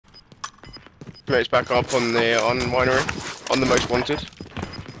It's back up on the winery, on the most wanted.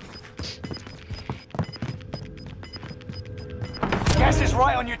 Gas is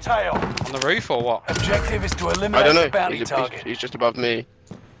right on your tail. On the roof or what? Objective is to I eliminate don't the know. bounty target. He's just above me,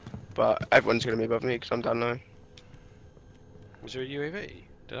 but everyone's gonna be above me because I'm down low. Was there a UAV?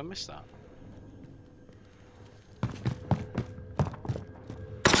 Did I miss that?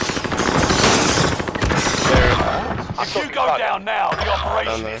 If you go down now, the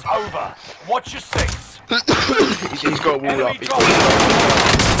operation is over. Watch your six. he's got a wall Enemy up. He's got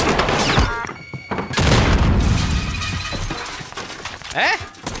dropping. Eh?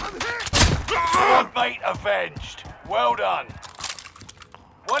 Squad mate avenged. Well done.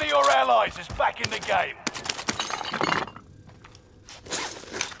 One of your allies is back in the game.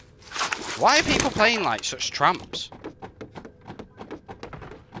 Why are people playing like such tramps?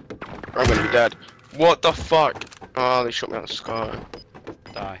 I'm gonna be dead. What the fuck? Oh, they shot me out the sky.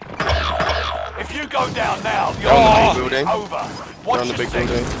 Die. If you go down now, the They're on the operation big building. is over. They're Watch on the your big six.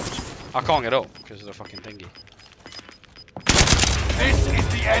 building. I can't get up because of the fucking thingy. This is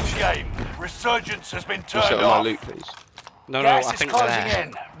the end game. Resurgence has been Just turned sit on my off. loot, please. No, Gas I is think closing they're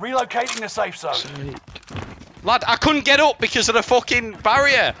in. Relocating the safe zone. Sake. Lad, I couldn't get up because of the fucking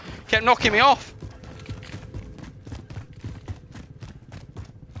barrier. Kept knocking me off.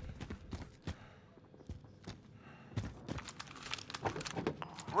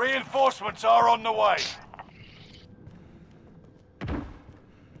 Reinforcements are on the way.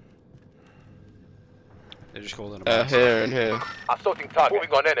 They're just calling about. Here and here. Assaulting target.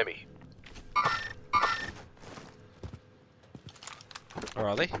 Moving on enemy. Or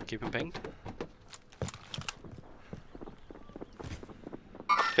are they? Keep them pinged.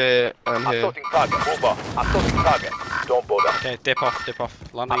 Here and here. Assaulting target. Move on. Assaulting target. Don't bother. Okay, dip off, dip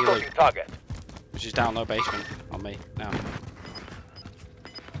off. Land on your loot. Assaulting target. Which is down low basement on me now.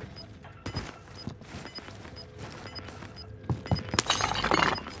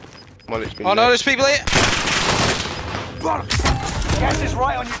 Well, it's been Oh no, there's people here! Gas is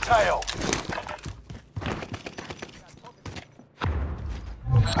right on your tail.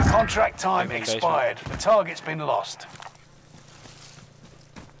 Contract time Open expired. The target's been lost.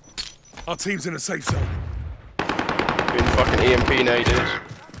 Our team's in a safe zone. been fucking EMP naded.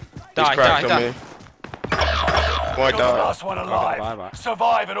 He's Die, cracked die, on die. me. Why You're the die? last one alive. bye.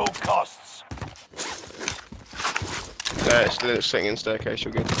 Survive at all costs. There, it's the sitting in staircase,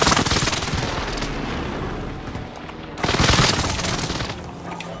 you're good.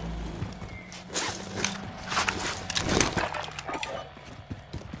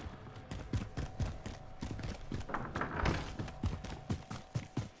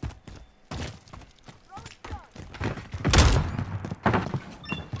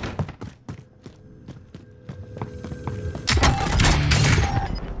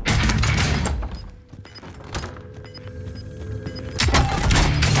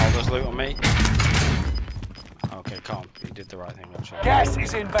 Loot on me. Okay, calm. You did the right thing, actually. Gas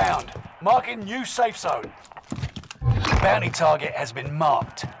is inbound. Marking new safe zone. Bounty target has been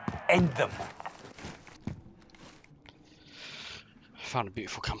marked. End them. Found a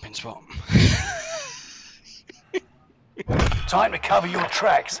beautiful camping spot. Time to cover your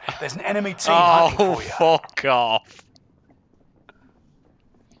tracks. There's an enemy team hunting Oh, for you. fuck off.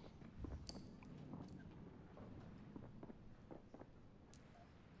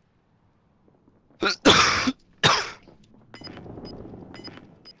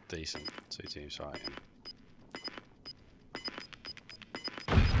 Decent. 2 teams fighting.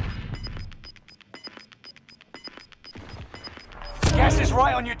 Gas is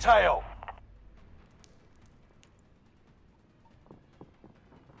right on your tail.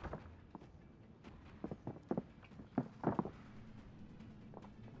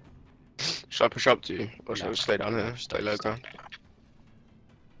 Should I push up to you? Or should I stay down here? Stay low ground.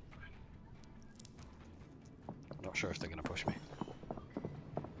 I'm not sure if they're going to push me.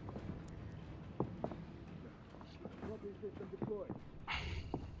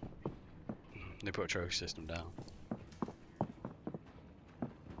 They put a trophy system down.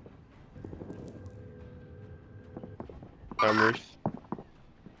 Roof.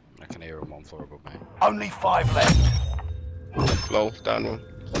 I can hear them 1 floor above me. Only 5 left. Lol, down one.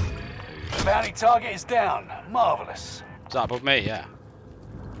 Bounty target is down. Marvelous. Is that above me? Yeah.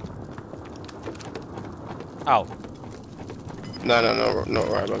 Oh. No, not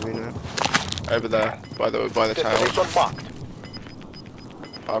right above me now. Over there, by the tower. Destination marked.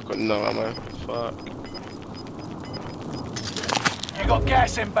 I've got no ammo. Fuck. You got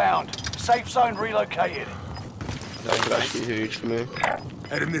gas inbound. Safe zone relocated. That could actually be huge for me.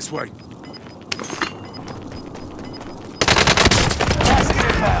 Heading this way. Gas is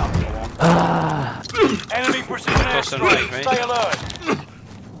inbound. person straight. with me. Stay alert.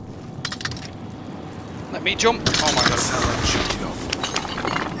 Let me jump. Oh my god. Shut it off.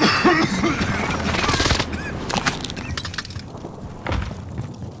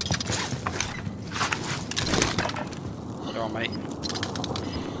 Go on, mate.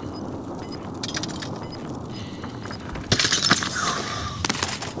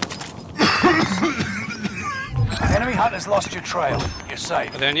 Enemy hunters lost your trail. You're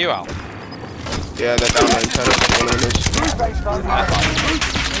safe. Are they on you, Al? Yeah, they're down there inside of one of those.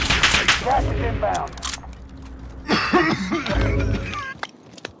 Gas is inbound.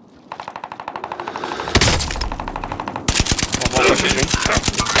 One more pushing me.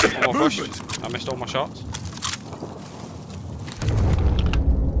 One more push. I missed all my shots.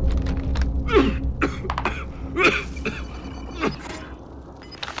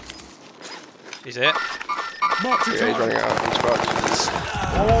 He's it. Mark the Yeah, he's running out of spots.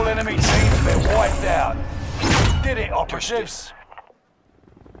 All enemy teams have been wiped out. Did it, operatives?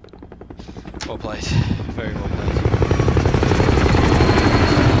 Well played. Very well played.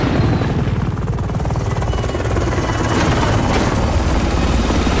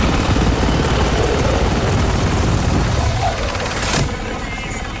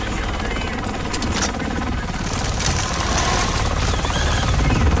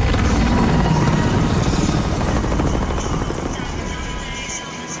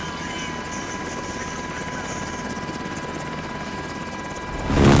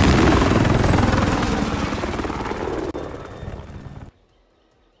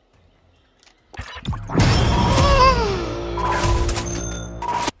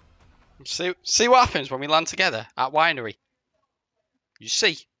 See what happens when we land together at Winery. You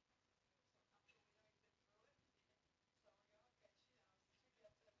see.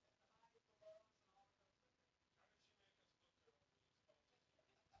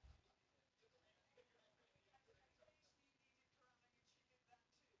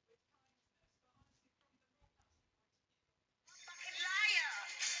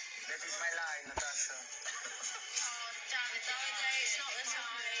 That is my lie, Natasha. Oh, damn it, Davide, it's not the time.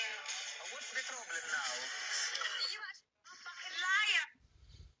 What's the problem now? You are a fucking liar.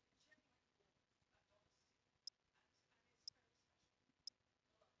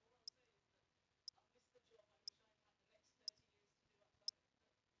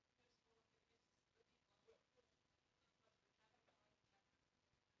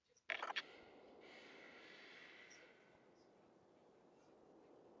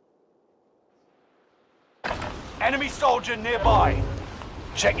 Enemy soldier nearby.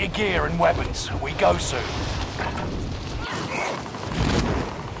 Check your gear and weapons. We go soon.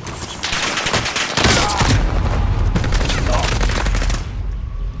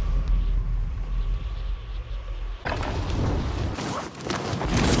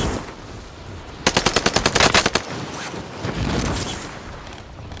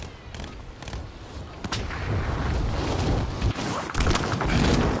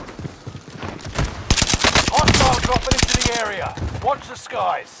 Hostile dropping into the area. Watch the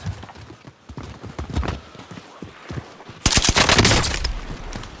skies.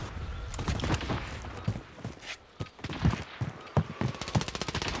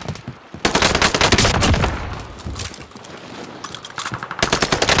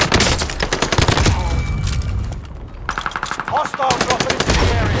 Hostile dropping into the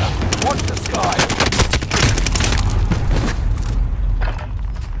area. Watch the skies.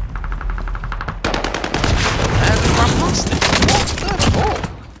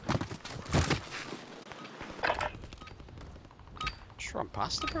 Just run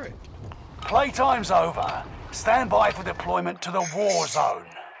past the brick. Playtime's over. Stand by for deployment to the war zone.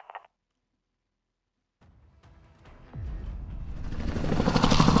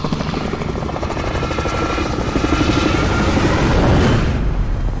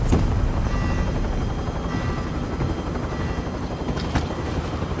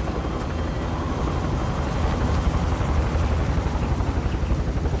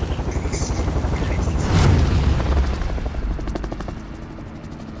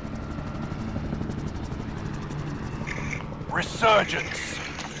 Resurgence.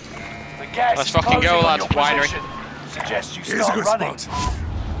 The gas Let's is fucking closing go, on lads. your Winery. position. Suggest you Here's a start good running. spot.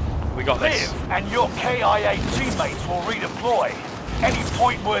 We got this. Liv and your KIA teammates will redeploy. Any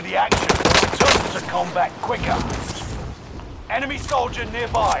point-worthy action will return to combat quicker. Enemy soldier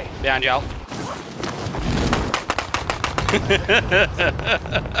nearby. Behind you, Al.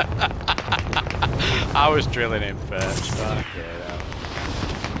 I was drilling him first. Fuck it out.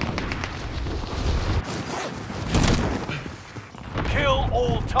 Kill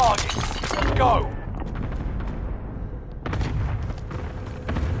all targets. Go.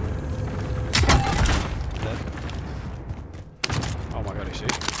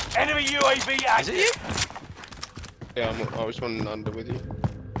 Enemy UAV Is active. it you? Yeah, I was running under with you.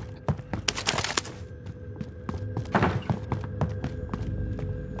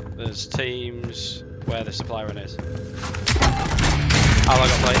 There's teams where the supply run is. Oh, I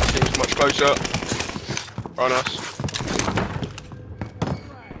got plates. Team's much closer. On us.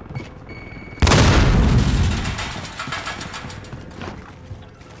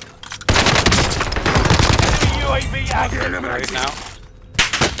 Enemy UAV active. Move now.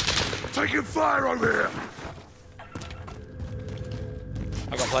 Taking fire over here.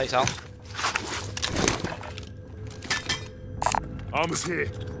 I got plates out. Armor's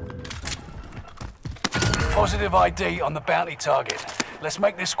here. Positive ID on the bounty target. Let's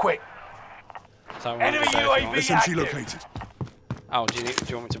make this quick. So Enemy UAV SMG active. located. Oh, do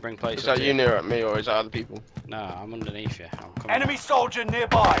you want me to bring plates? Is up that to you near at me or is that other people? No, I'm underneath you. I'm coming. Enemy soldier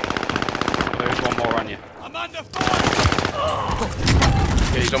nearby. There's one more on you. I'm under fire.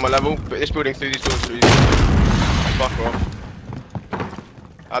 Yeah, he's on my level, but this building through these doors, so he's... Fuck off.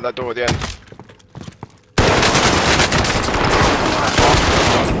 At that door at the end.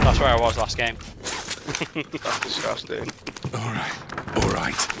 That's where I was last game. That's disgusting.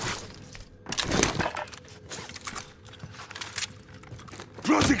 Alright.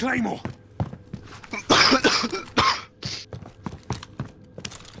 Frosty Claymore!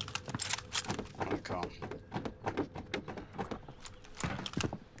 Oh, God.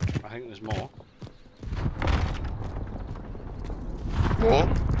 I think there's more. More?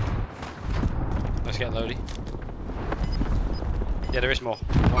 Let's get loaded. Yeah, there is more.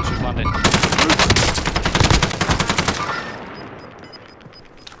 Once we've landed.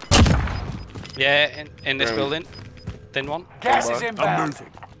 Yeah, in this building. Thin one. Gas is I'm inbound. moving.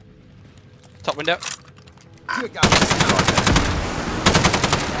 Top window.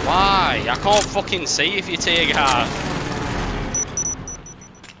 Why? I can't fucking see if you tear gas.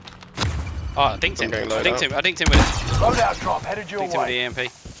 Oh, I dinked him. I'm getting I loaded dinked up. him. I dinked him with it. Loadout drop headed your Dinked him with the way.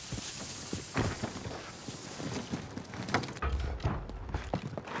 EMP.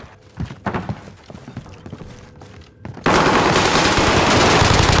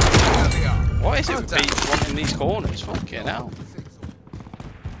 What is it with people wanting these corners? Fucking hell.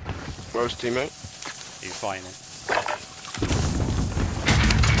 Where's teammate? He's flying in.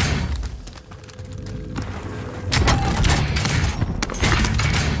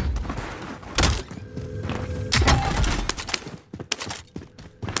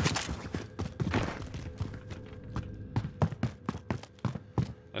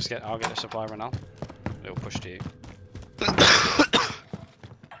 I'll get the supply run out. It'll push to you.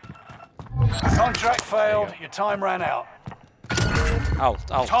 Contract failed. Your time ran out. I'll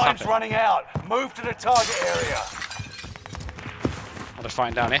tap Time's it. running out. Move to the target area. I'll just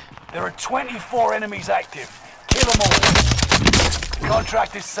find down here. There are 24 enemies active. Kill them all.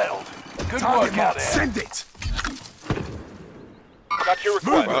 Contract is settled. Good Target work out marked. there. Send it! Got your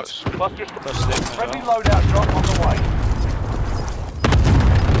requirements. Cluster Close to it as Friendly well. loadout drop on the way.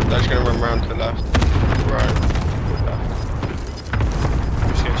 They're just gonna run round to the left. Right. Left. I'm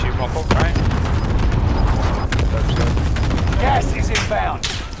just gonna shoot pop up, right? Gas is inbound.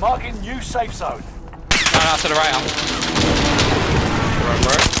 Marking new safe zone. No, to the right arm.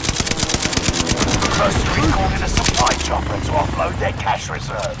 Right. First recall in a supply chopper to offload their cash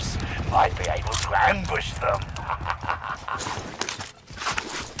reserves. Might be able to ambush them.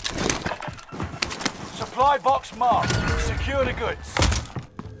 Supply box marked. Secure the goods.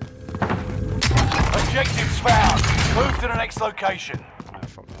 Objectives found. Move to the next location. Oh,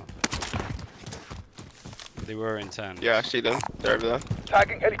 fuck that. They were in turn. Yeah, I see them. They're over there.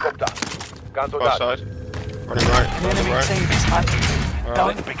 tagging helicopter. Guns on Far that. side. Running right. An Running enemy right. team is hunting. Where are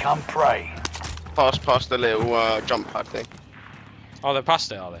Don't they? become prey. Past the little jump pad thing. Oh, they're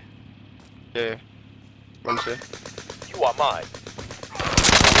past it, are they? Yeah. Run to. You are mine.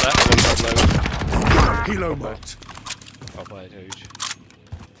 Helo marked. Oh, play it, huge.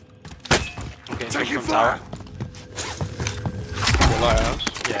 I'm getting Taking from tower. fire! The lighthouse.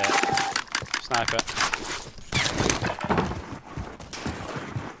 Yeah. Sniper.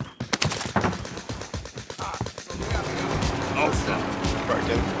 Right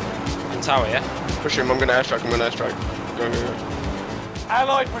in. In tower, yeah? Push him. I'm gonna airstrike. Go.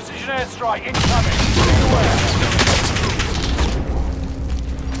 Allied precision airstrike incoming. Beware.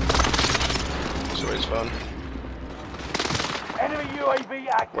 It's always fun. Enemy UAV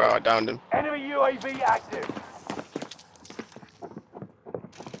active. Well, I downed him. Enemy UAV active.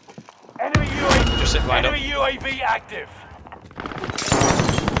 Enemy UAV. Just sit lined up. Enemy UAV active.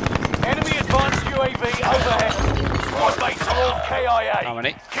 Enemy advanced UAV overhead. Squad mates are all KIA. How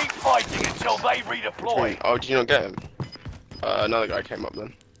many? Keep fighting until they redeploy. Oh, did you not get him? Another guy came up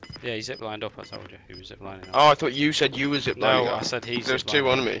then. Yeah, he zip lined up. I told you he was zip lining up. Oh, I thought you said you were zip lining. No, up. I said he's. There's two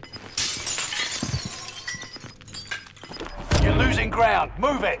on me. You're losing ground.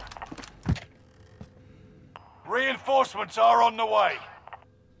 Move it. Reinforcements are on the way.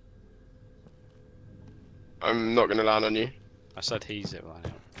 I'm not gonna land on you. I said he's zip lining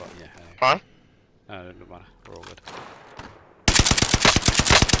up, but yeah. Anyway. Huh? No, it doesn't matter. We're all good.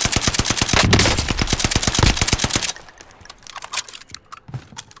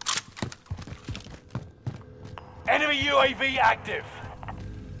 Enemy UAV active.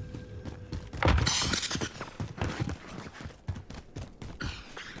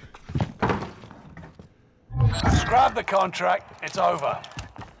 Scrap the contract. It's over.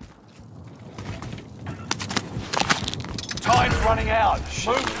 Time's running out.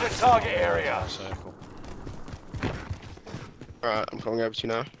 Move to the target area. Circle. Alright, I'm coming over to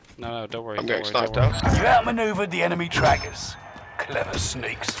you now. No, don't worry. I'm don't getting worry, sniped don't worry. out. You outmaneuvered the enemy trackers. Clever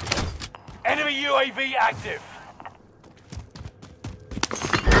sneaks. Enemy UAV active.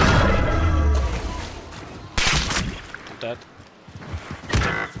 I'm dead.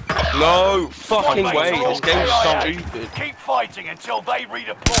 No fucking Squad way. mates are This all game's KIA. stupid. Keep fighting until they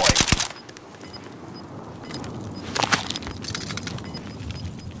redeploy.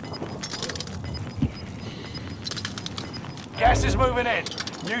 Gas is moving in.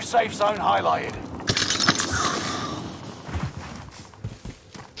 New safe zone highlighted.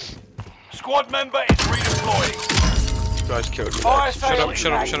 Squad member is redeploying. This guy's killed me. Fire Lex. sale is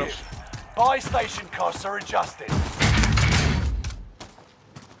shut up, shut up. active. Buy station costs are adjusted.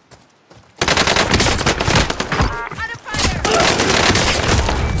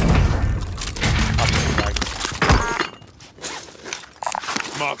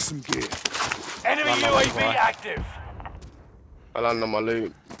 Mark some gear. Enemy Run on UAV the right. active. I landed on my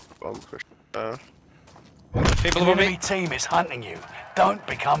loot. People The above enemy me. team is hunting you. Don't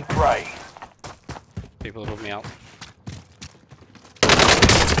become prey. People above me out.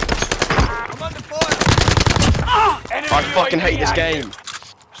 Enemy I fucking UAV hate this active. game.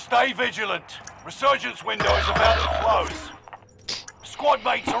 Stay vigilant. Resurgence window is about to close. Squad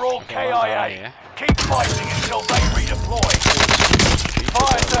mates are all KIA. yeah. Keep fighting until they redeploy.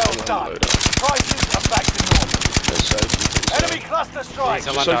 Fire sales done. Prices are back to normal. Enemy cluster strike.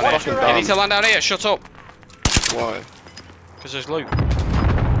 You need to land So down here. fucking You dumb. need to land down here. Shut up. Why? Because there's loot.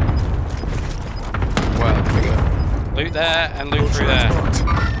 Well, Loot there and loot through there. Marked.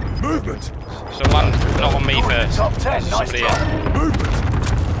 Movement. So land not on me Good, first. top 10, nice Somebody job. else.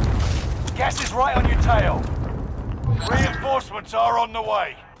 Movement. Gas is right on your tail. Reinforcements are on the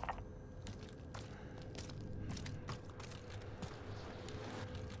way.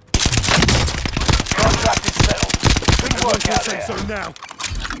 Contract is settled. Good Everyone work to the out safe there. zone now.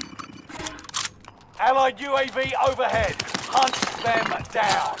 Allied UAV overhead. Hunt them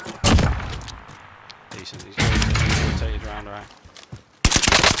down. Decent. He's rotated round around.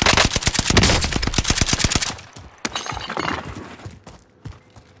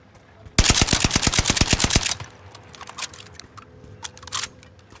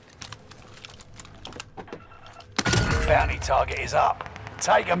 Bounty target is up.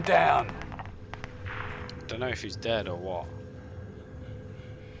 Take them down. Don't know if he's dead or what.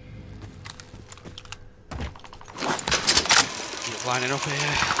 Keep lining up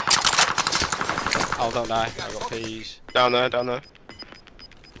here. Oh, don't die. I got peas. down there, down there.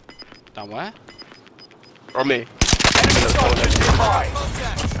 Down where? Or me. Enemy soldiers nearby.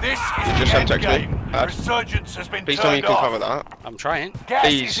 This is Just the send end text me. game. Resurgence has been Please tell me you turned can off. cover that. I'm trying. Gas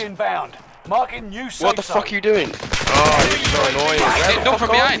Please. is inbound. Marking new safe What the zone. fuck are you doing? Oh, you're so annoying. Where the Don't fuck from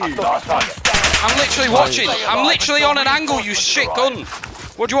are behind. you? Last one standing. I'm literally watching. I'm literally on an angle, you shit gun.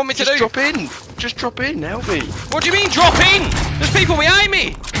 What do you want me to Just do? drop in. Just drop in. Help me. What do you mean drop in? There's people behind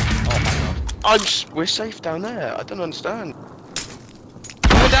me. We're safe down there. I don't understand.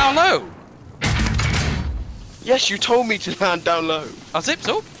 We're down low. Yes, you told me to land down low. I zipped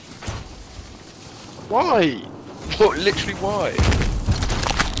up. Why? What? Literally why?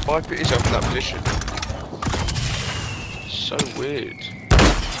 Why put yourself in that position? So weird.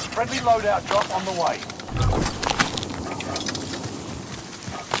 Friendly loadout drop on the way.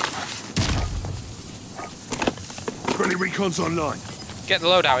 Friendly recon's online. Get the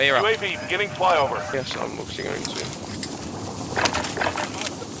load out here. UAV beginning flyover. Yes, I'm obviously going to.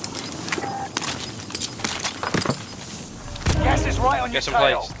 Gas is right on your Get some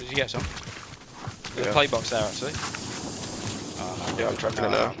tail. plates. Did you get some? There's Yeah. a plate box there actually. Oh, no. Yeah, I'm tracking it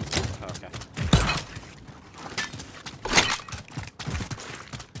now. Okay.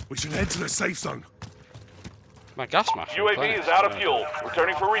 We should head to the safe zone. My gas mask. UAV is out of fuel.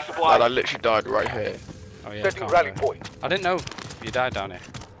 Returning for resupply. Lad, I literally died right here. Oh yeah. Setting can't rally go. point. I didn't know you died down here.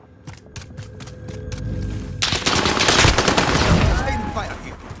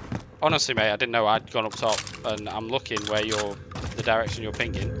 Honestly, mate, I didn't know I'd gone up top, and I'm looking where you're, the direction you're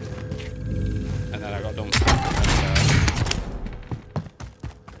pinging, and then I got done.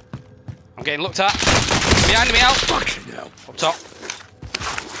 I'm getting looked at. Behind me, Al. Fucking hell. Up top.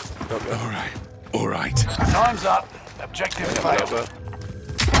 Alright. Alright. Time's up. Objective failed. Oh,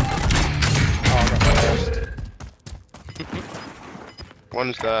 I got first.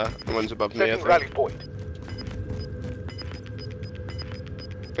 One's there, and one's above me, I Setting think. rally point.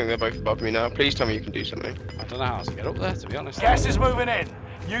 I think they're both above me now. Please tell me you can do something. I don't know how to get up there, to be honest. Gas is moving in.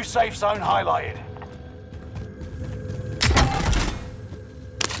 New safe zone highlighted.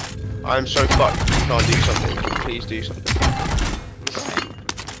 I'm so fucked. You can't do something. Please do something.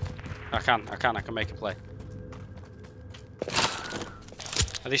 I can make a play.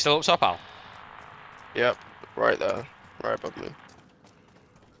 Are they still up top, Al? Yep, right there. Right above me.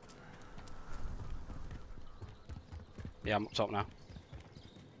 Yeah, I'm up top now.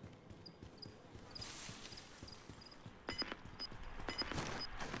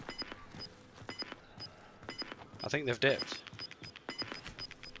 I think they've dipped.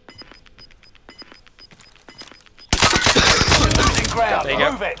 Losing ground. There you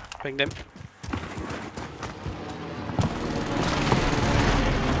go. Move it. Pinged him.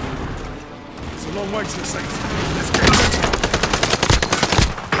 It's a long way to the safe zone. Let's get it.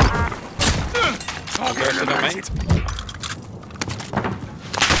 Target Aggressive on me. eliminated.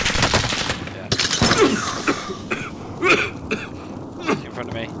 Yeah. In front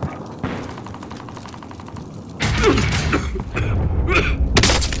of me.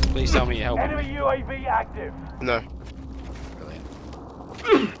 Please tell me you're helping Enemy me. UAV active. No. Brilliant.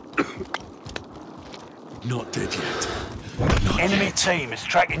 Not dead yet. Enemy team is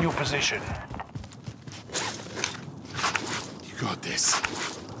tracking your position. You got this.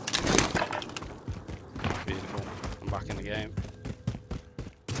 Beautiful. I'm back in the game.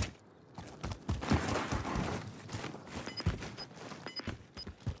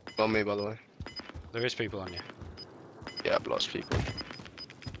 On me, by the way. There is people on you. Yeah, I've lost people.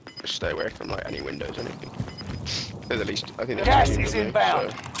 Just stay away from like any windows, anything. There's at least, I think there's Gas two teams is on me,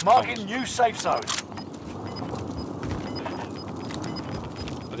 inbound. so- Marking new safe zone.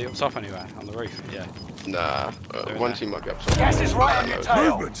 Are they up top anywhere? On the roof? Yeah. Nah, They're in one there. team might be upside. Gas is right on your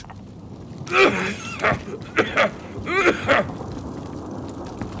tail. Movement.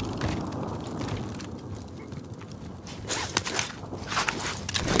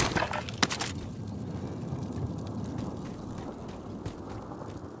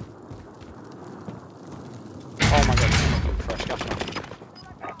 Oh my god. Fresh gas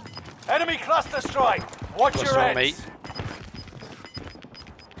mask. Enemy cluster strike. Watch Cluster your on me. heads.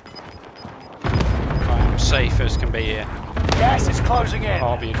 I'm safe as can be here. Gas is closing in.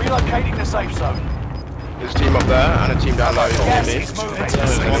 Oh, beautiful. Relocating the safe zone. There's a team up there and a team down low. Gas on me. is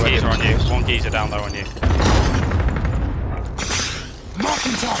moving. One geezer on you. One geezer down low on you.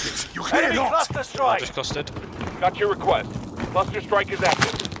 Marking target. You're clear Enemy not. cluster I strike. just clustered. Got your request. Cluster strike is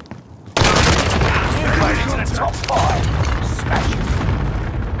active. Moving into the top 5. Smash it.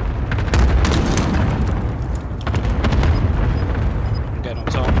 I'm getting on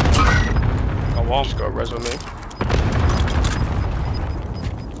top. Got one. Just got a res on me.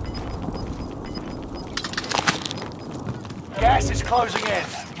 Gas is closing in.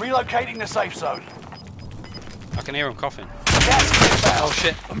 Relocating the safe zone. I can hear him coughing. Gas is inbound. Oh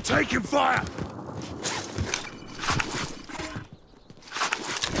shit. I'm taking fire.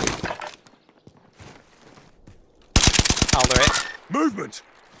 I'll do it. Movement.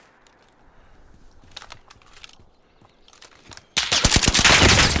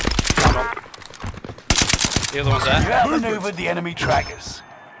 I'm up. The other one's You there. outmaneuvered the enemy trackers.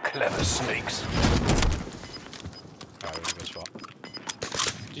 Clever sneaks. Oh, we're in a good spot.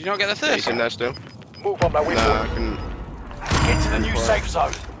 Did you not get the third? He's in there still. Move on my way Nah, I forward. can. Get to the new safe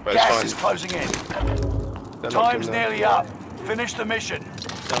zone. But it's Gas fine. is closing in. They're not Time's in there. nearly up. Finish the mission.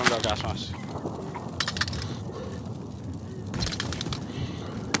 Still haven't got gas mask.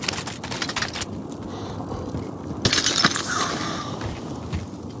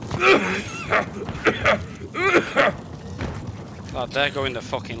 God, they're going the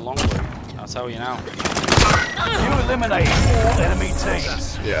fucking long route. I'll tell you now. You eliminated all enemy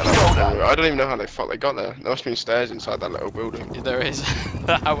teams. Yeah, Well done. I don't even know how the fuck they got there. There must have been stairs inside that little building. There is.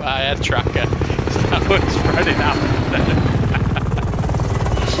 I had tracker. So I was running out.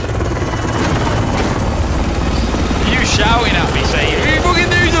 You shouting at me saying, "What are you fucking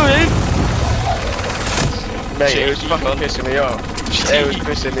doing something?" Mate, it was fucking pissing me off. It was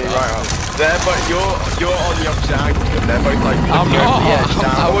pissing me right off. But you're on the opposite angle. And they're both like I'm looking over the not. edge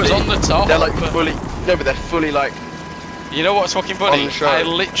down I was me. on the top. They're like fully. No, but they're fully like You know what's fucking funny? On the show. I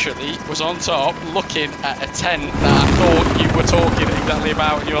literally was on top looking at a tent that I thought you were talking exactly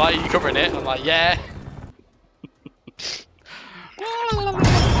about, and you were like, "Are you covering it?" And I'm like, "Yeah."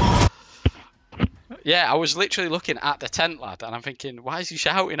 Yeah, I was literally looking at the tent, lad, and I'm thinking, "Why is he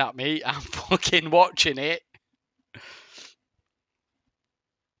shouting at me?" I'm fucking watching it.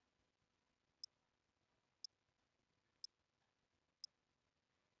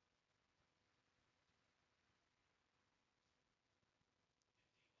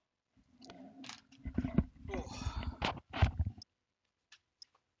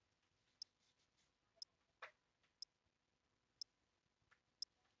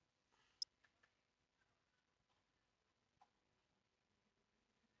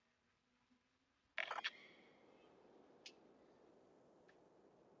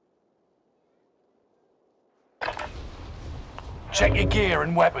 Check your gear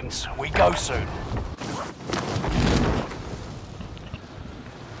and weapons. We go soon.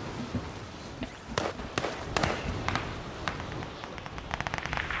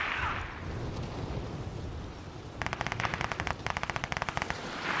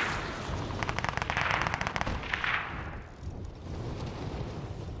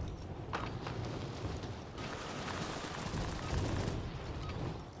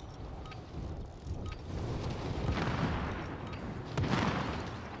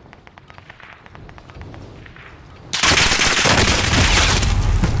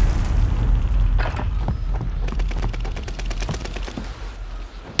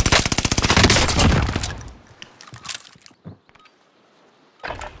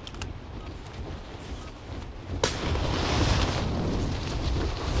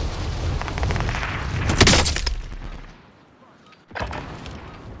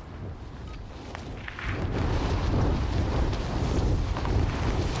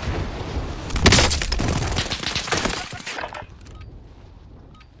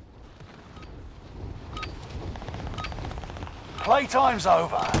 Playtime's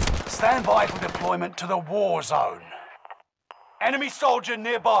over. Stand by for deployment to the war zone. Enemy soldier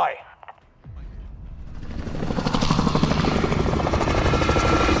nearby.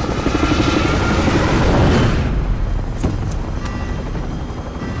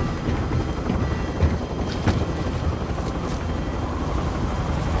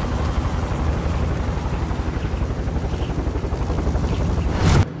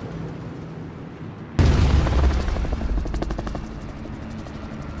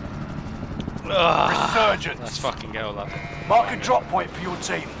 Resurgence. Let's fucking go, lad. Mark a drop point for your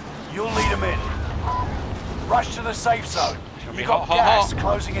team. You'll lead them in. Rush to the safe zone. Be You got hot, hot, gas hot.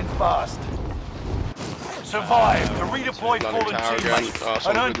 closing in fast. Survive to redeploy London fallen Tower again. teammates Oh, and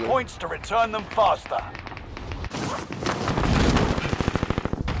someone earn with me. points to return them faster.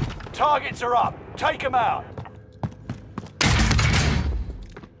 Targets are up. Take them out.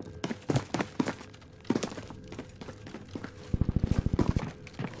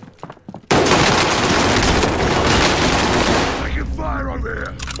 Taking fire over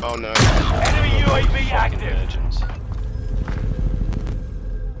here. Oh no. Enemy UAV active. Virgins.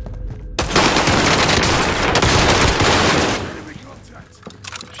 Enemy contact.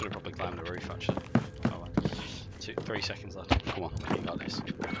 Should have probably climbed the roof, actually. Oh, well. 3 seconds left. Come on, you got this.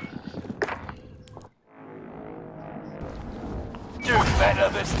 Do better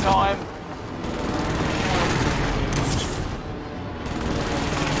this time.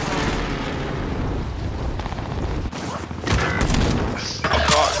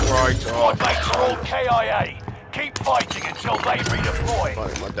 Right, Squad mates are all KIA. Keep fighting until they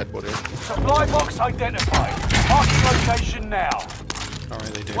redeploy. my dead body. Supply box identified. Marking location now. Can't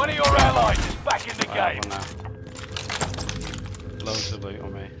really do One of much. your allies is back in the I game. have one now. Loads of loot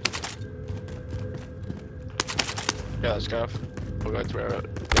on me. Yeah, let's go. We'll go to where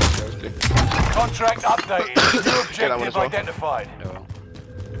it goes to. Contract updated. New that one objective as well. identified. Yeah, well.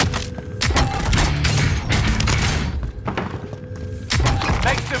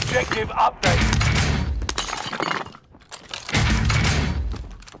 Next objective updated.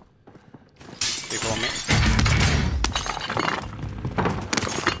 People on me.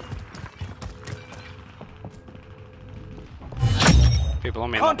 People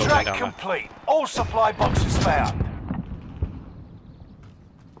on me in that building Contract down there. complete. All supply boxes found.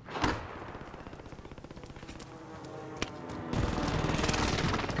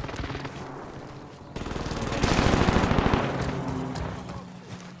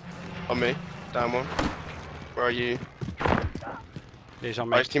 On me. Down one. Where are you? He's on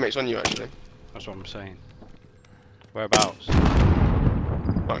Oh, me. his teammate's on you actually. That's what I'm saying. Whereabouts?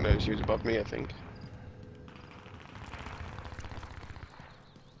 Fuck knows, he was above me I think.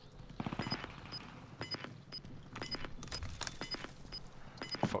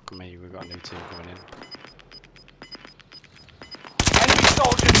 team coming in. Enemy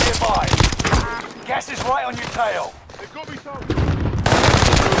soldier nearby. Gas is right on your tail. They've got me some.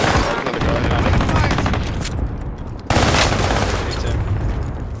 Another guy. These two.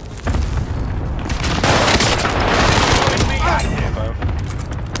 UAV active. Both.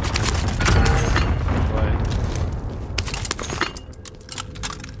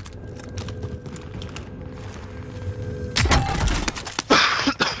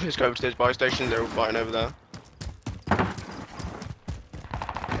 Let's go upstairs buy station, they're all fighting over there.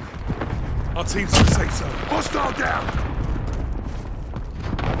 Our team's in the safe zone. Hostile down.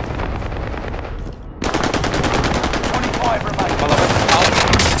 25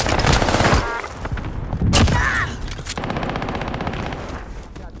 remain.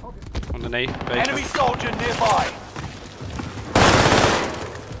 Underneath, Enemy basement. soldier nearby.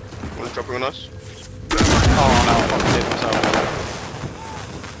 Wanna drop it on us? Oh no, I fucking did myself.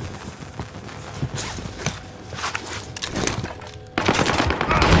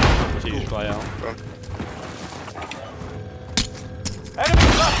 Huge play out. Enemy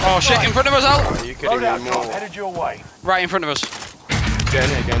cluster Oh shit, in front of us, Al! Are you kidding me Loadout drop more? headed your way. Right in front of us. Get in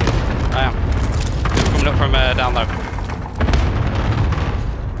here, get in here. I am. Coming up from down low.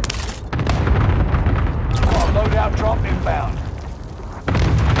 Got a loadout drop inbound.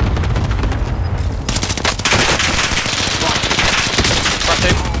 Cracked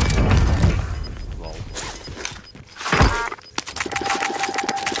him. Lol.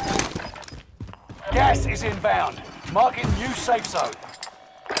 Gas is inbound. Marking new safe zone.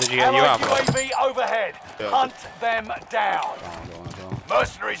 Did you get you out? Allied UAV overhead. Yeah. Hunt them down. Oh, go on, go on.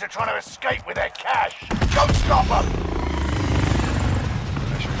 Mercenaries are trying to escape with their cash. Go stop them.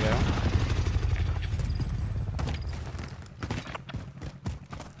 There should we go.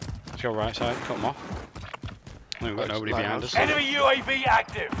 Let's go right side, cut them off. We've got nobody behind us. Enemy UAV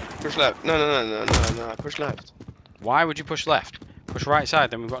active. Push left. No, push left. Why would you push left? Push right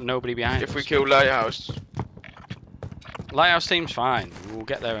side, then we've got nobody behind us. If we kill Lighthouse, Lighthouse team's fine. We'll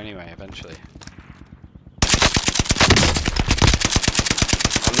get there anyway, eventually.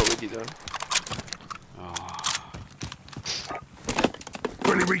 I'm not with you though. Oh.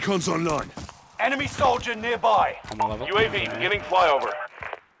 Friendly recon's online. Enemy soldier nearby. On my level. UAV beginning flyover.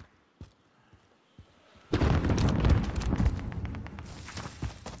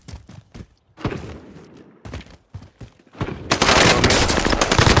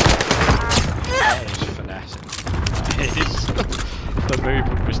 That is finessing. It is. The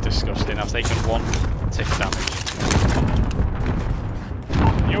movement was disgusting. I've taken 1 tick damage.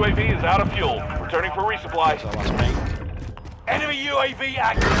 UAV is out of fuel. Returning for resupply. That's our last ping. Enemy UAV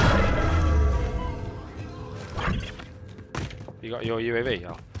active. You got your UAV,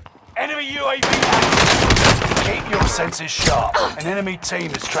 Al? Enemy UAV active. Keep your senses sharp. An enemy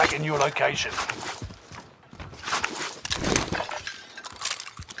team is tracking your location.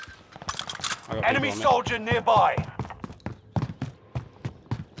 I got Enemy people on soldier nearby.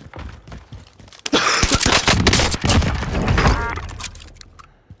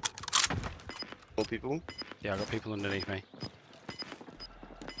 More people. me. Yeah, I got people underneath me.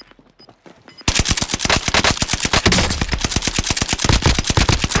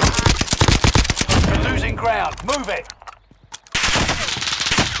 You're losing ground. Move it.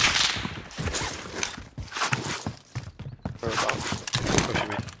 Whereabouts? Pushing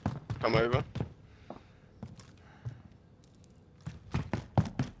me. Come over.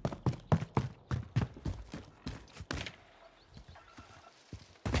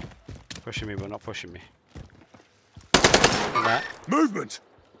 Pushing me, but not pushing me. And that. Movement.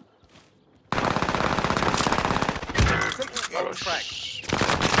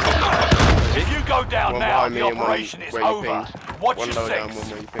 If you go down One now, behind the me and one operation is where you over. pinged. Watch One your lower down, six. one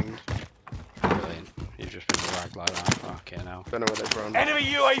where you pinged. Brilliant. You've just been dragged like that. Okay, now. Don't know where they've run. Enemy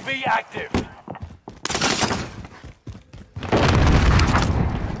UAV active.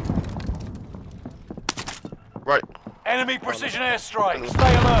 Right. Enemy precision airstrike.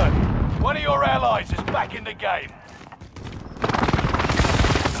 Stay alert. One of your allies is back in the game.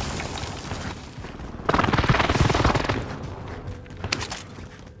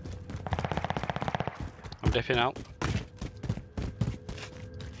 I'm dipping out.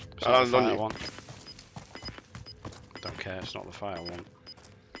 It's not the on fire you. one. Don't care, it's not the fire one.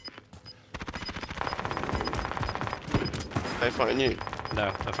 They fighting you.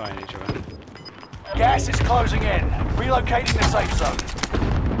 No, they're fighting each other. Gas is closing in. Relocating the safe zone.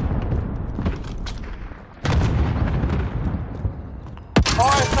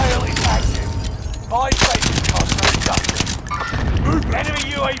 Fire sale is active. Buy station costs are reduced.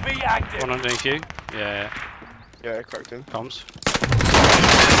 Enemy UAV active. One underneath you. Yeah, Yeah, I cracked him. comms.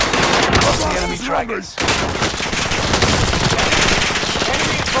 Cross the enemy trackers.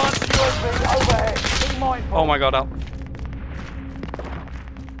 Enemy advanced UAV overhead. Be mindful. Oh my god, Al.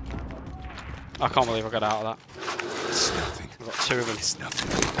 I can't believe I got out of that. It's nothing. I've got two of them. It's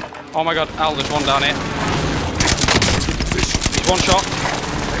nothing. Oh my god, Al, there's one down here. He's one shot.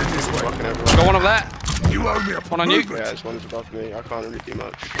 This way. Fucking everywhere. Got one up there. You owe me a One on you. movement. Yeah, there's one's above me. I can't really do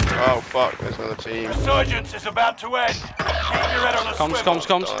much. Oh fuck, there's another team. Resurgence is about to end. Keep your head on a Comms, swivel. comms,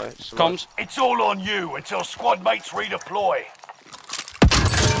 comms. Die. Comms, It's all on you until squad mates redeploy.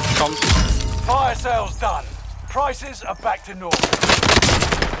 comms. Fire sales done. Prices are back to normal.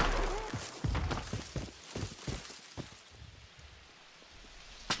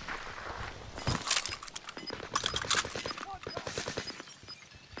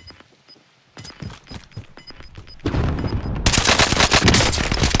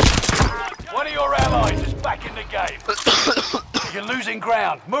 One of your allies is back in the game. You're losing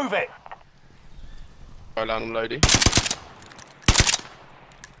ground. Move it. Go down and loading.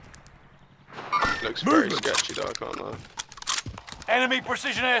 Looks very Movement. sketchy though, I can't lie. Enemy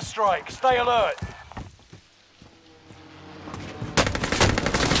precision airstrike. Stay alert.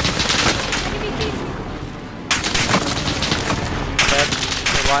 Dead.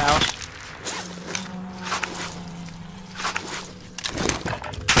 The lighthouse.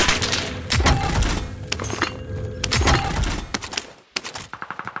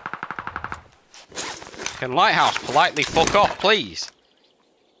 Can lighthouse politely fuck off, please?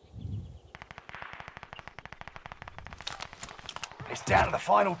 It's down to the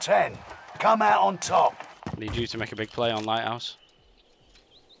final 10. Come out on top. Need you to make a big play on lighthouse.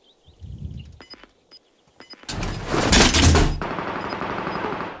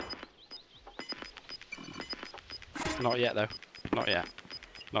 Not yet though. Not yet.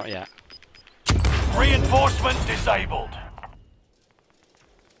 Not yet. Reinforcement disabled.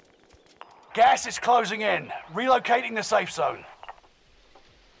 Gas is closing in. Relocating the safe zone.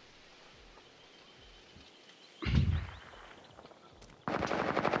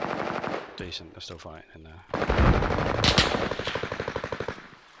 Decent, they're still fighting in there.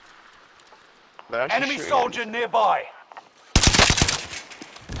 They're actually Enemy shooting soldier nearby.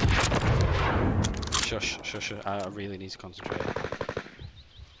 Shush, shush, shush. I really need to concentrate.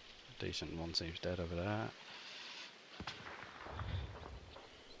 Decent, one seems dead over there.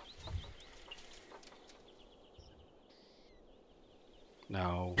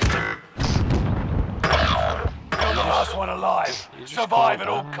 No. You're the last one alive. You just Survive can't at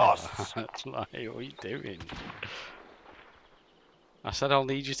all die. costs. That's like, what are you doing? I said I'll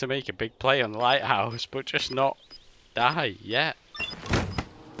need you to make a big play on the lighthouse, but just not die yet.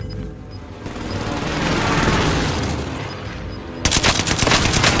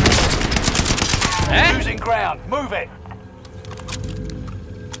 Eh? Losing ground. Move it.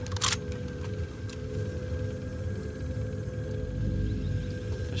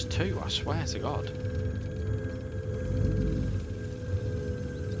 There's two, I swear to God.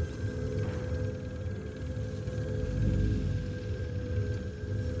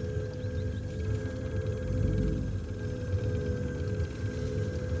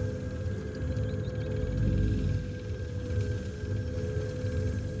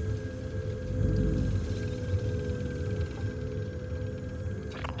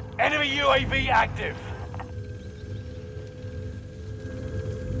 Enemy UAV active.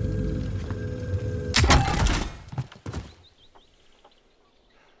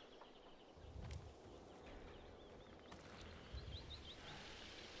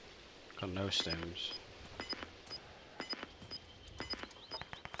 Got no stims.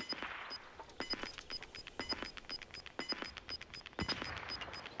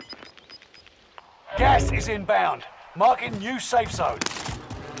 Gas is inbound. Marking new safe zone.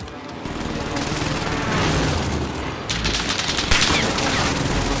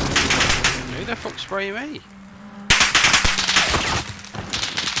 Who the fuck spraying me?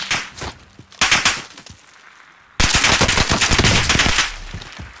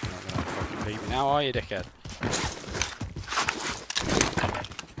 You're not gonna fucking beat me now, are you, dickhead?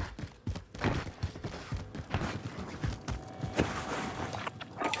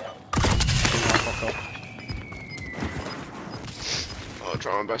 Fuck up. I'll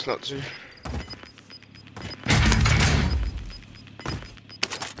try my best not to.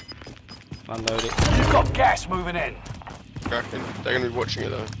 Landload it. You've got gas moving in. Cracking. They're gonna be watching it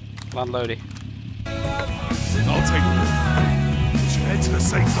though. Landload it. I'll take it. Push ahead to the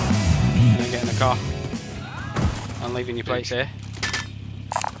safe zone. And then get in the car. I'm leaving your plates here.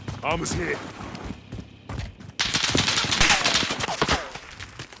 Armor's here.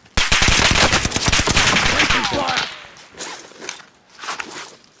 Breaking fire.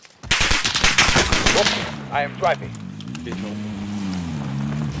 I am driving. Beautiful.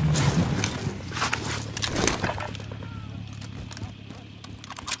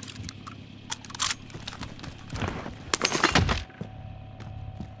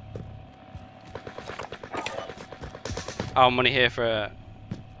 Oh, money here for a...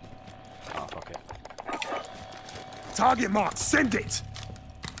 Oh, fuck it. Target marked. Send it.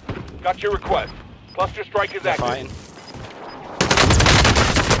 Got your request. Cluster strike is They're active. fighting.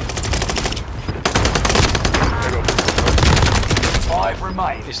 There you go. 5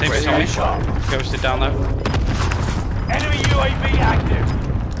 remain. His name's Wait, Tommy. sharp. Ghosted down there. Enemy UAV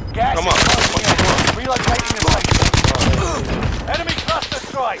active. Gas Come is on. closing in. Relocating the safe zone. Enemy cluster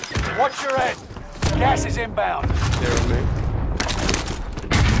strike. Watch your head. Gas is inbound. There on me.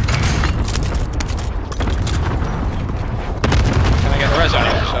 Can I get the res on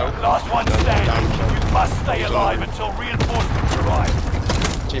it? So, Last one standing. You must stay alive until reinforcements arrive.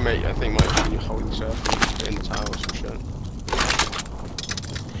 teammate, I think, might be holding circle in the tower or some shit.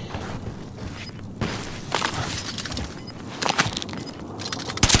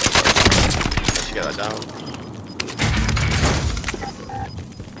 Let's get that down.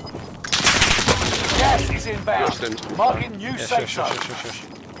 Gas is inbound. Justin. Marking new Yeah, safe shush, zone. shush, shush,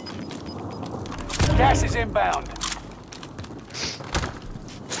 shush. Gas is inbound.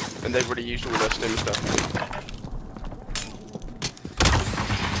 And they've already used all their stim stuff.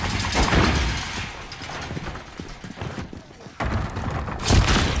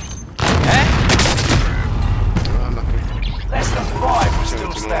 Oh, nothing. Less than 5 will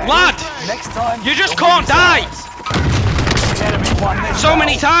still stand. Lad! Next time, You just you'll can't be die! yourselves. The enemy won this So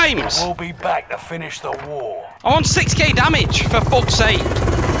many battle. times! We'll be back to finish the war. I'm on 6k damage, for fuck's sake!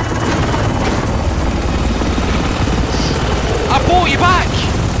 I brought you back!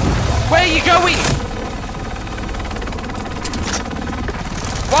 Where are you going?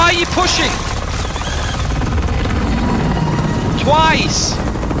 Why are you pushing? Twice!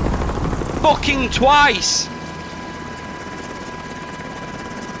 Fucking twice!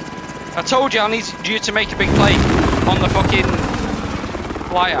 I told you I need you to make a big play on the fucking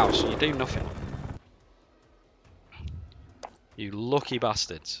lighthouse. You do nothing. You lucky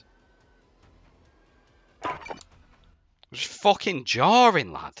bastards. It's fucking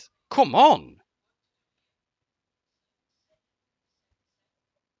jarring, lad. Come on.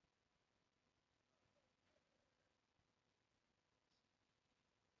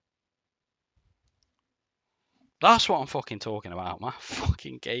 That's what I'm fucking talking about. My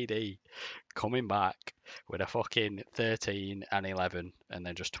fucking KD coming back with a fucking 13 and 11 and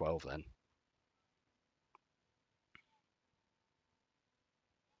then just 12 then.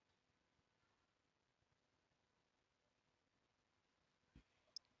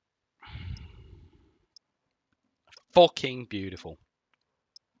 Fucking beautiful.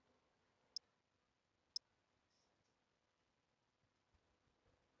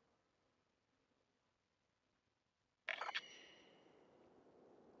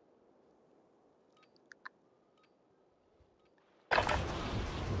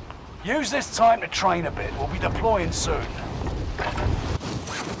 Use this time to train a bit. We'll be deploying soon.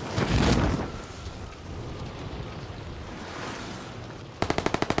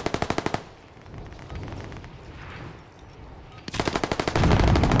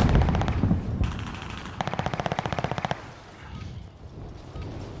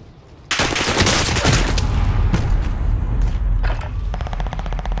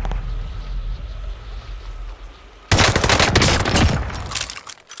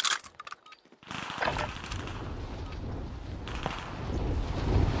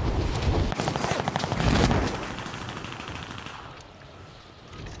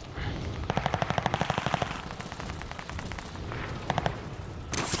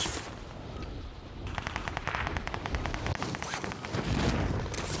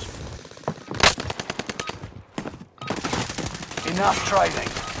 Enough training.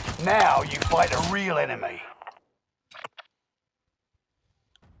 Now you fight a real enemy.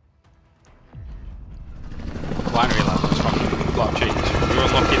 Winery lad, that's fucking block cheese. You were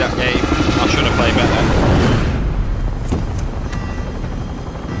unlucky that game. I should have played better.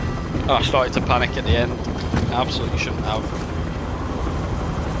 Oh, I started to panic at the end. Absolutely shouldn't have.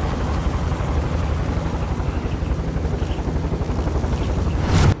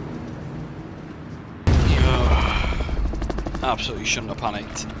 Absolutely shouldn't have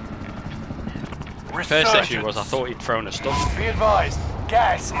panicked. First issue was I thought he'd thrown a stun. Be advised,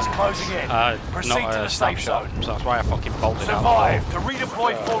 gas is closing in. Proceed Not to a the safe snapshot, zone. so that's why I fucking bolted out. Survive to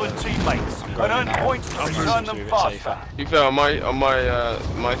redeploy fallen teammates and earn points to return them faster. To be fair, on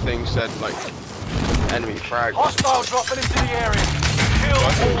my thing said like enemy frag. Hostile dropping into the area. Kill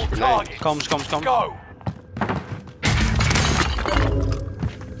all targets. Comms. Go.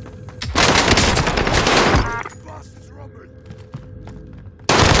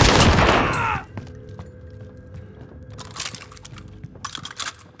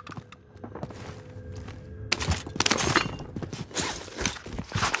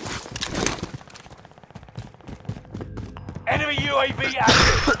 UAV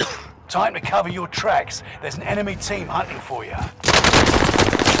active. Time to cover your tracks. There's an enemy team hunting for you.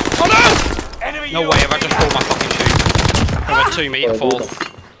 Oh no! Enemy No UAV way, have I just pulled my fucking chute from a 2 metre fall.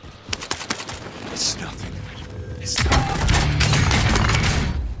 It's nothing. It's nothing.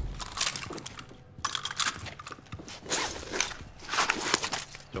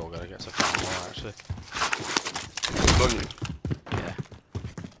 Still gotta get some far more actually. On you. Yeah.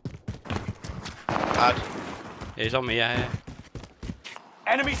 Ad. He's on me, yeah.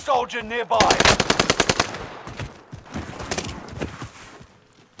 Enemy soldier nearby.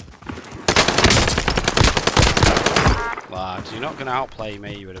 Lads, you're not gonna outplay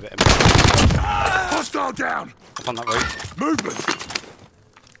me with a bit of Hostile down. up on that roof. Movement.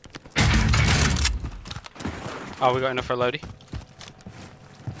 Oh, we got enough for a loadie.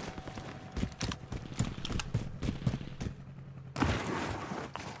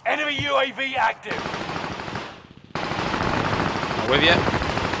 Enemy UAV active. I'm with you.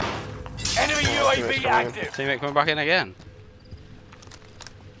 Enemy UAV active. Teammate coming back in again.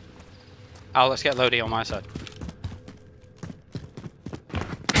 Oh, let's get loadie on my side.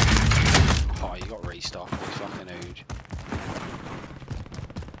 Oh, you got restock. You fucking huge.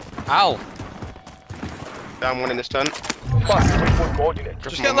 Al! Down one in this tent. Fuck, waypoint coordinates.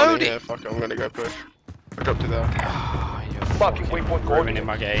 Just Drop get my money, loaded. Yeah, fuck it, I'm gonna go push. I dropped it there. Oh, you're Fucking fucking waypoint ruining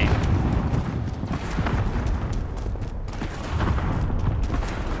my game.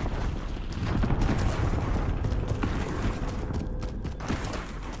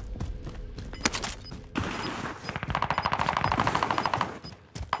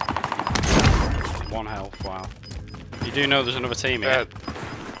 One health, wow. You do know there's another team here?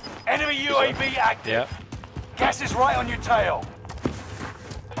 Enemy UAV active. Yeah. Gas is right on your tail.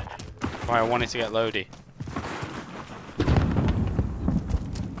 Right, I wanted to get loadie.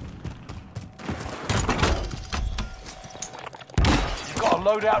 You've got a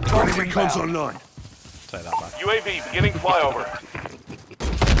loadout drop Friendly recon's inbound. online. Take that back. UAV beginning flyover.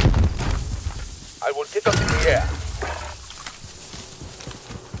 I will get us in the air.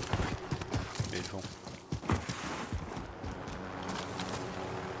 Beautiful.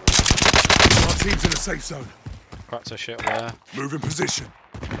 Our team's in a safe zone. Cracked a shit there. Move in position.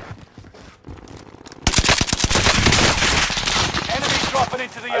 Enemy dropping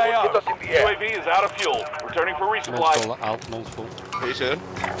into the I will AO. get us in the air. UAV is out of fuel. Returning for resupply. Multiple out, multiple. Are you sure?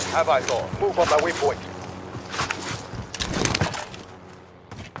 Have eyes on. Move on my waypoint.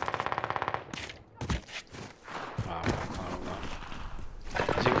 Wow, I don't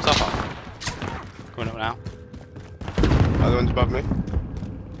know. Is he what's up? Going up now. Other one's above me.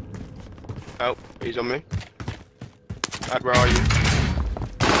 Oh, he's on me. Ad, where are you?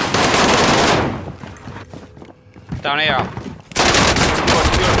 Down here.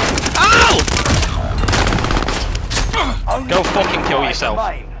 Only Go fucking kill right yourself.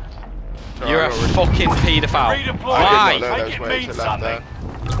 remain. Sorry, You're I a got rid- fucking paedophile. Redeploy. Why? I did not know Make those it ways mean to left there.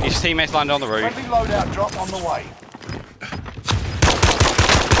 something. His teammates landed on the roof. Friendly loadout drop on the way.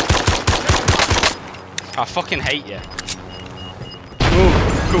 I fucking hate you.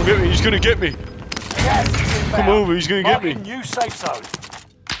 Oh, come get me, he's gonna get me. Gas is inbound. Come over, he's gonna get me. Marking new safe zone.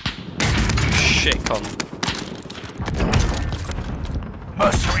 Shit, cunt.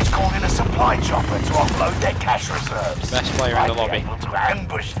 Mercenaries called in a supply chopper to offload their cash reserves. Best player in the Might be lobby able to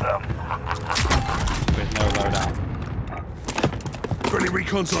ambush them. with no loadout. Friendly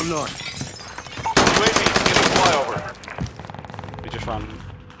recon's online. UAV beginning flyover. We just ran.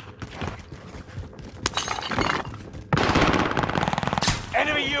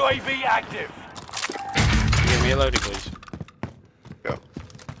 Enemy UAV active. Give me a loadie, please. Go.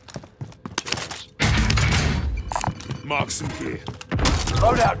 Cheers. Mark some gear.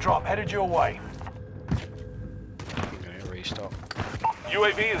 Loadout drop headed your way. I'm gonna restock.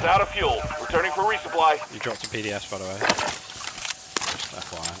 UAV is out of fuel. Returning for resupply. You dropped a PDS, by the way. Just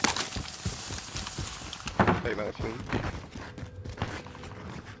FYI. Take that if you want.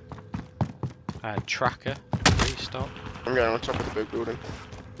 Tracker, restock. I'm going on top of the big building.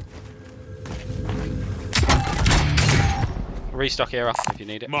 Restock here if you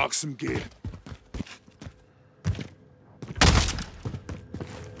need it. Mark some gear.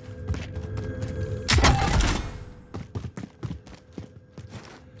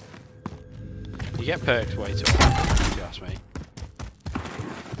 You get perks way too often, if you ask me.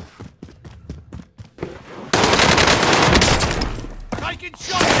 Taking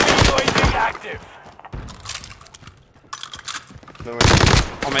shot. Enemy UAV active. No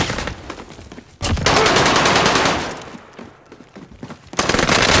way. On me.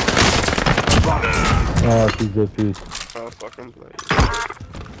 Oh, fucking play.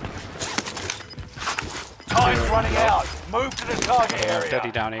 Time zone's running out. Move to the target area.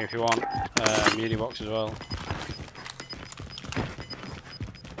 Steady down here if you want. Muni box as well.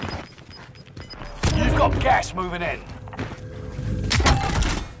 You've got gas moving in.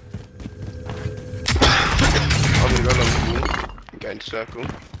 I'm gonna go along the wall. Get into circle.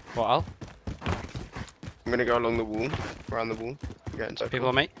 What, Al? I'm gonna go along the wall. Around the wall. Get into circle. People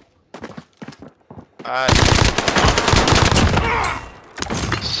on me?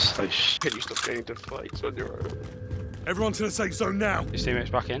 So shit, you stop getting to fights on your own. Everyone to the safe zone now. His teammates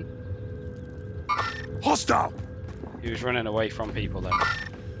back in. Hostile. He was running away from people then.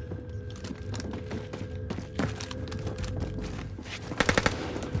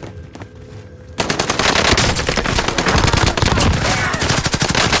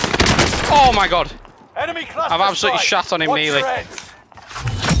 Oh my god! Enemy cluster I've absolutely strike. shot on him Watch melee. your heads.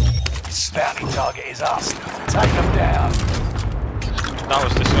 Bounty target is us. Take them down. That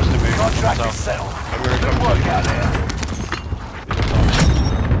was disgusting move. Contract is So, settled. I'm gonna Good come work out there.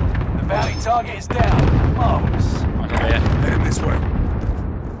 The bounty target is down. Marvelous. right over here. Heading this way.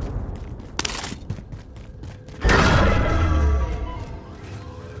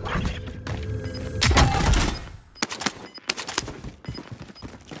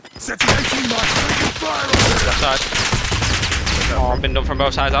 Setting 18 miles. Fire on it. Left side. Oh, I've been done from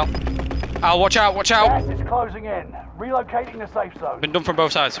both sides, Al. Al, watch out, watch out! Gas is closing in. Relocating the safe zone. Been done from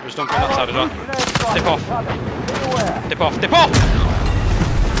both sides. It was done from that side as well. Dip off. Be aware. Dip off, dip off!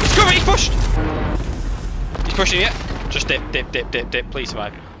 He's coming, he's pushed! He's pushing it. Just dip, dip, dip, dip, dip. Please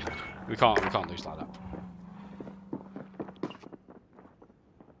survive. We can't lose like that.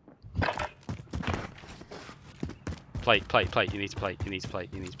 Plate, plate, plate. You need to plate, you need to plate,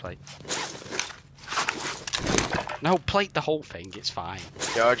 you need to plate. No, plate the whole thing, it's fine.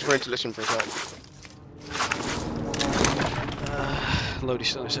 Yeah, I just wanted to listen for a sec. Lodi's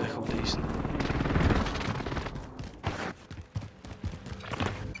still in a circle, decent.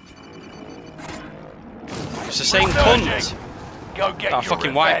 It's the same cunt Go get that I your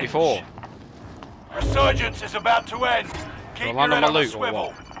fucking wiped revenge. before. Resurgence is about to end. Keep Will I your land head on on my the loot or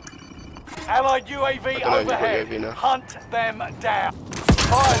swivel. what? Allied I UAV don't know, you've got overhead. UAV now. Hunt them down.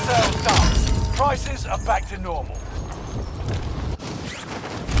 Fire sales done. Prices are back to normal.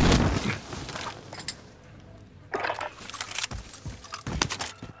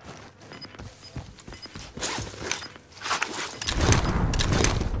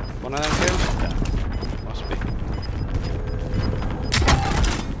 One of them kills? Yeah. Must be.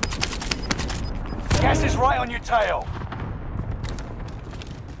 Gas is right on your tail.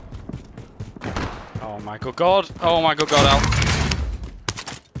 Oh my good god. Oh my good god, Al.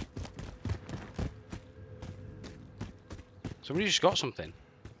 Somebody just got something.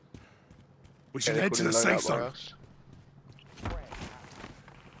 We Yeah, should they head to the couldn't load safe out by zone. us.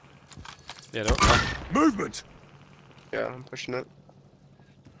 Yeah, they're up there. Movement. Yeah, I'm pushing it.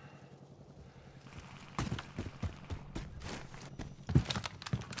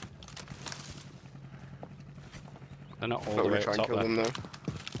 They're not all Not the way gonna try up and top kill there. them though.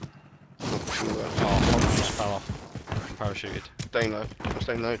 Not pushing them though. Oh, one just fell off. Parachuted. Staying low. I'm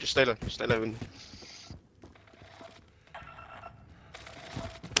staying low. Just stay low. Just stay low. And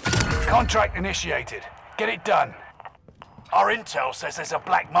Contract initiated. Get it done. Our intel says there's a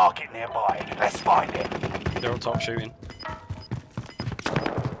black market nearby. Let's find it. They're up top shooting.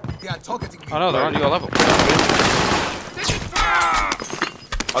 They are targeting me. Oh no, they're on your level.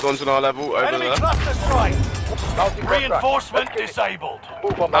 other one's on our level over Enemy there. cluster strike. Reinforcement disabled.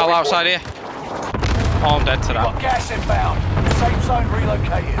 Al outside here. Oh, I'm dead to Got that. gas inbound. Safe zone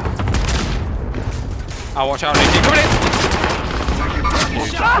relocated. I'll watch out, Nicky.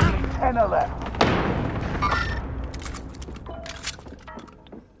 Coming in! 10 are left.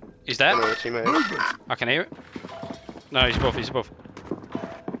 He's dead. Another teammate. I can hear it. No, he's above, he's above.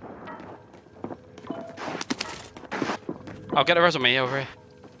 I'll get a res on me over here.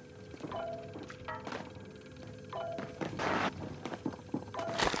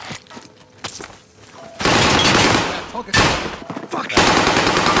 Fuck. We've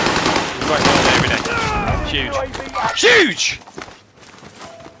got him every day. Huge. UAV active. Huge!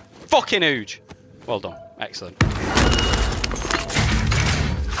 Fucking huge. Well done. Excellent.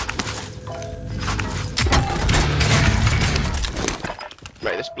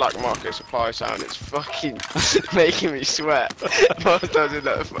 Mate, this black market supply sound, it's fucking making me sweat. Whilst I was in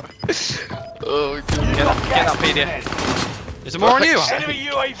that oh, God. Get that PD. Is there more on you? Enemy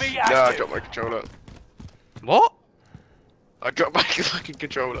UAV No, I active. dropped my controller. What? I dropped my fucking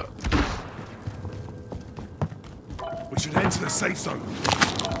controller. We should head to the safe zone.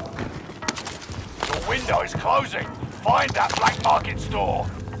 The window is closing. Find that black market store.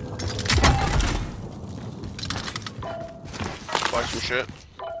 buy some shit.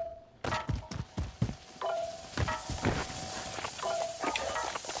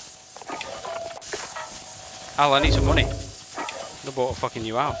 Al, I need some money. I bought a fucking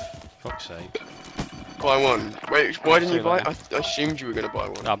new house. Fuck's sake. Buy one. Wait, why didn't you See buy? later. I assumed you were gonna buy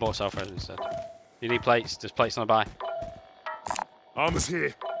one. No, I bought self-res instead. You need plates. There's plates on the buy. Armor's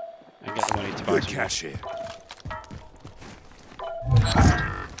here. And get the money to buy Good some. cash here.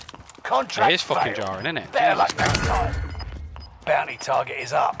 Contract It is fucking failed. jarring, isn't it? Better luck next time. Bounty target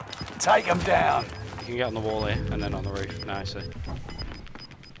is up. Take them down. You can get on the wall here and then on the roof. Nicely.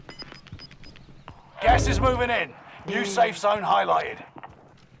 Gas is moving in. New safe zone highlighted.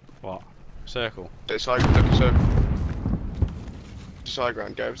 What? Circle. It's like, look, so. Side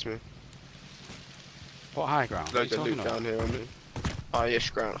ground gave it to me. What high ground? What are Loads you of talking loot about? down here on me. High-ish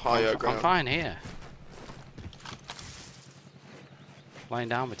ground, higher I'm ground. fine here. Lying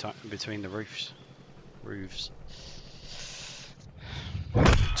down between the roofs.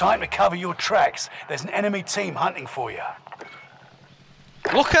 Time to cover your tracks. There's an enemy team hunting for you.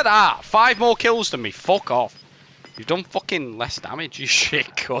 Look at that! 5 more kills than me. Fuck off. You've done fucking less damage, you shit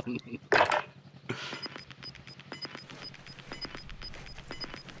cunt.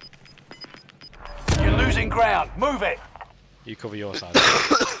 You're losing ground. Move it. You cover your side.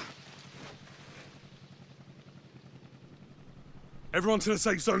 Everyone to the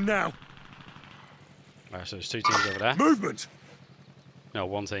safe zone now. Right, so there's 2 teams over there. Movement. No,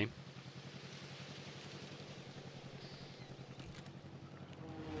 1 team.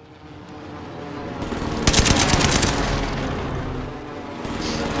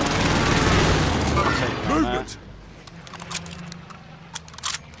 Movement.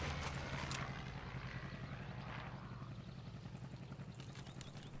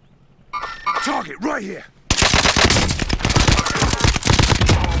 Target right here.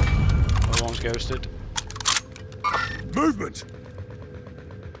 Other one's ghosted. Movement.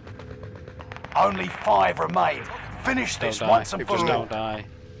 Only 5 remain. Finish Don't this die. once and People for just all. don't die.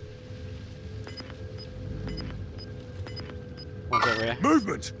 One's over here.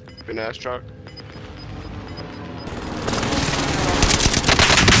 Movement. Been airstruck.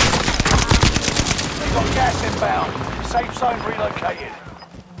 We've got gas inbound. Safe zone relocated.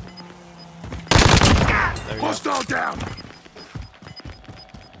 There we go. Hostile down.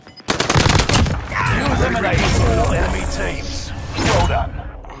 You eliminated 4 enemy teams. Well done.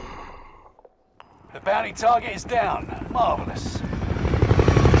 The bounty target is down. Marvellous. I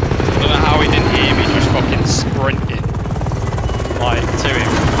don't know how he didn't hear me just fucking sprinting. Like, to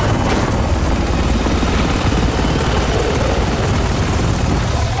him.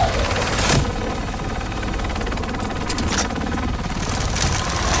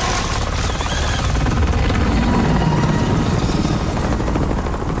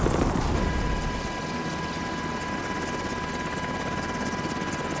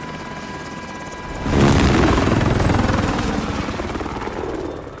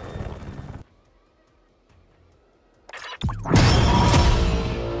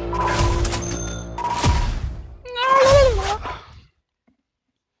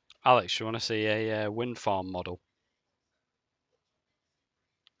 Alex, you want to see a wind farm model?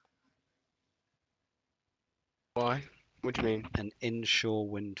 Why? What do you mean? An inshore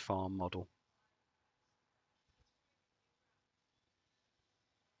wind farm model.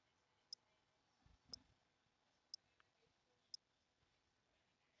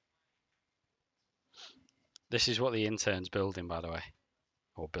 This is what the intern's building, by the way.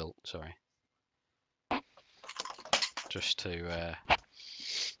 Or built, sorry. Just to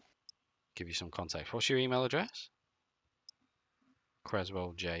give you some context. What's your email address?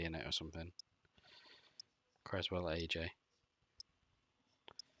 Creswell J in it or something. Creswell AJ.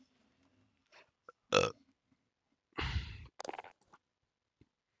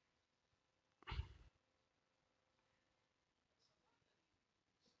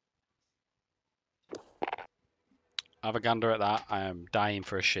 Have a gander at that. I am dying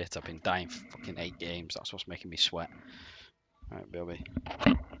for a shit. I've been dying for fucking 8 games. That's what's making me sweat. Alright, Bilby.